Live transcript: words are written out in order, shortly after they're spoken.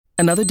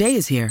Another day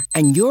is here,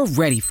 and you're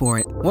ready for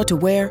it. What to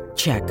wear?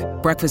 Check.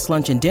 Breakfast,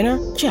 lunch, and dinner?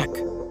 Check.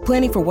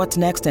 Planning for what's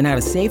next and how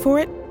to save for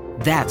it?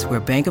 That's where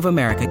Bank of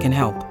America can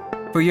help.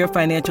 For your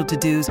financial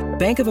to-dos,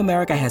 Bank of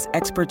America has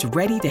experts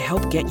ready to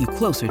help get you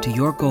closer to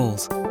your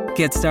goals.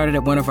 Get started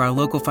at one of our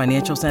local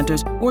financial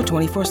centers or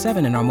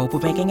 24/7 in our mobile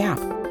banking app.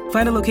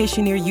 Find a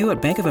location near you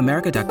at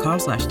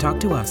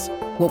bankofamerica.com/talktous.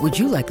 What would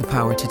you like the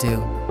power to do?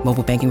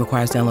 Mobile banking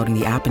requires downloading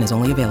the app and is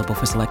only available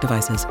for select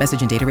devices.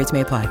 Message and data rates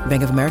may apply.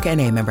 Bank of America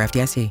N.A., member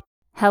FDIC.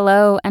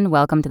 Hello and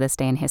welcome to This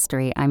Day in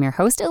History. I'm your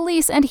host,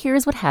 Elise, and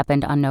here's what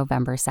happened on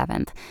November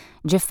 7th.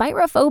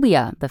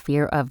 Gephyrophobia, the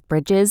fear of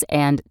bridges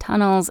and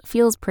tunnels,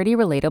 feels pretty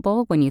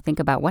relatable when you think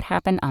about what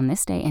happened on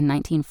this day in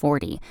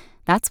 1940.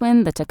 That's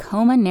when the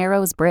Tacoma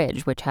Narrows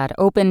Bridge, which had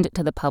opened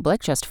to the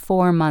public just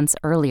 4 months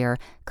earlier,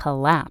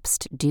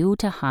 collapsed due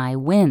to high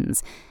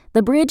winds.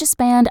 The bridge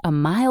spanned a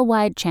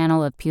mile-wide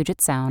channel of Puget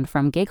Sound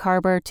from Gig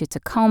Harbor to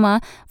Tacoma,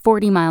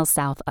 40 miles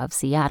south of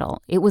Seattle.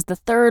 It was the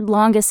third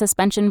longest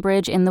suspension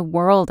bridge in the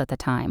world at the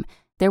time.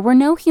 There were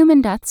no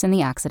human deaths in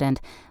the accident,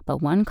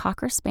 but one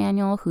Cocker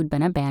Spaniel who'd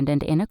been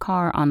abandoned in a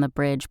car on the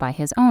bridge by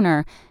his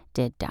owner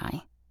did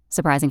die.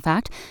 Surprising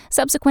fact,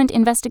 subsequent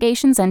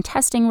investigations and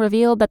testing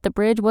revealed that the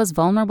bridge was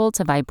vulnerable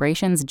to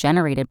vibrations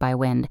generated by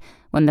wind.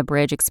 When the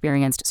bridge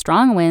experienced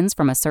strong winds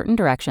from a certain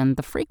direction,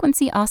 the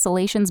frequency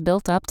oscillations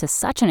built up to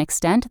such an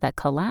extent that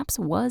collapse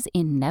was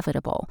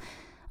inevitable.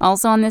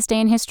 Also on this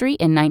day in history,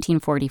 in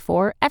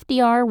 1944,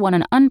 FDR won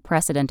an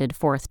unprecedented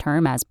fourth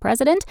term as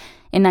president.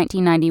 In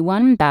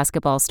 1991,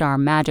 basketball star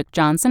Magic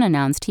Johnson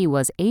announced he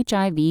was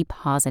HIV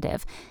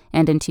positive.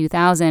 And in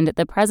 2000,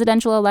 the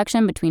presidential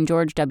election between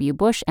George W.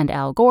 Bush and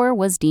Al Gore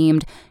was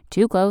deemed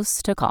too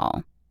close to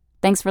call.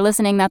 Thanks for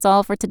listening. That's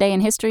all for Today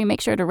in History. Make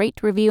sure to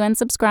rate, review, and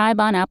subscribe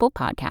on Apple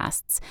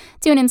Podcasts.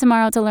 Tune in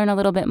tomorrow to learn a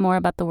little bit more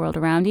about the world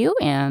around you.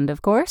 And,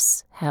 of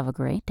course, have a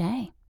great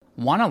day.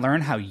 Want to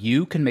learn how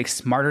you can make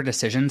smarter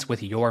decisions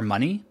with your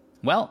money?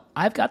 Well,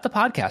 I've got the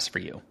podcast for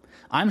you.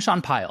 I'm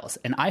Sean Piles,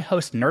 and I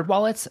host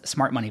NerdWallet's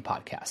Smart Money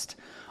Podcast.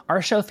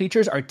 Our show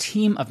features our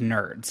team of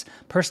nerds,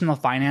 personal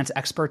finance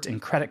experts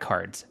in credit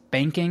cards,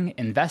 banking,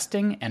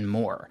 investing, and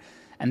more.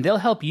 And they'll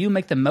help you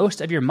make the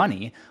most of your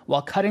money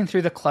while cutting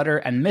through the clutter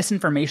and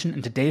misinformation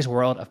in today's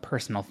world of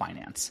personal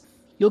finance.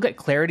 You'll get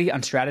clarity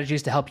on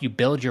strategies to help you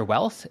build your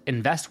wealth,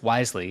 invest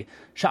wisely,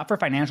 shop for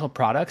financial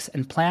products,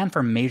 and plan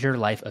for major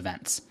life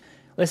events.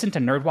 Listen to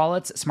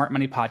NerdWallet's Smart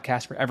Money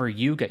Podcast wherever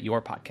you get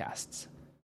your podcasts.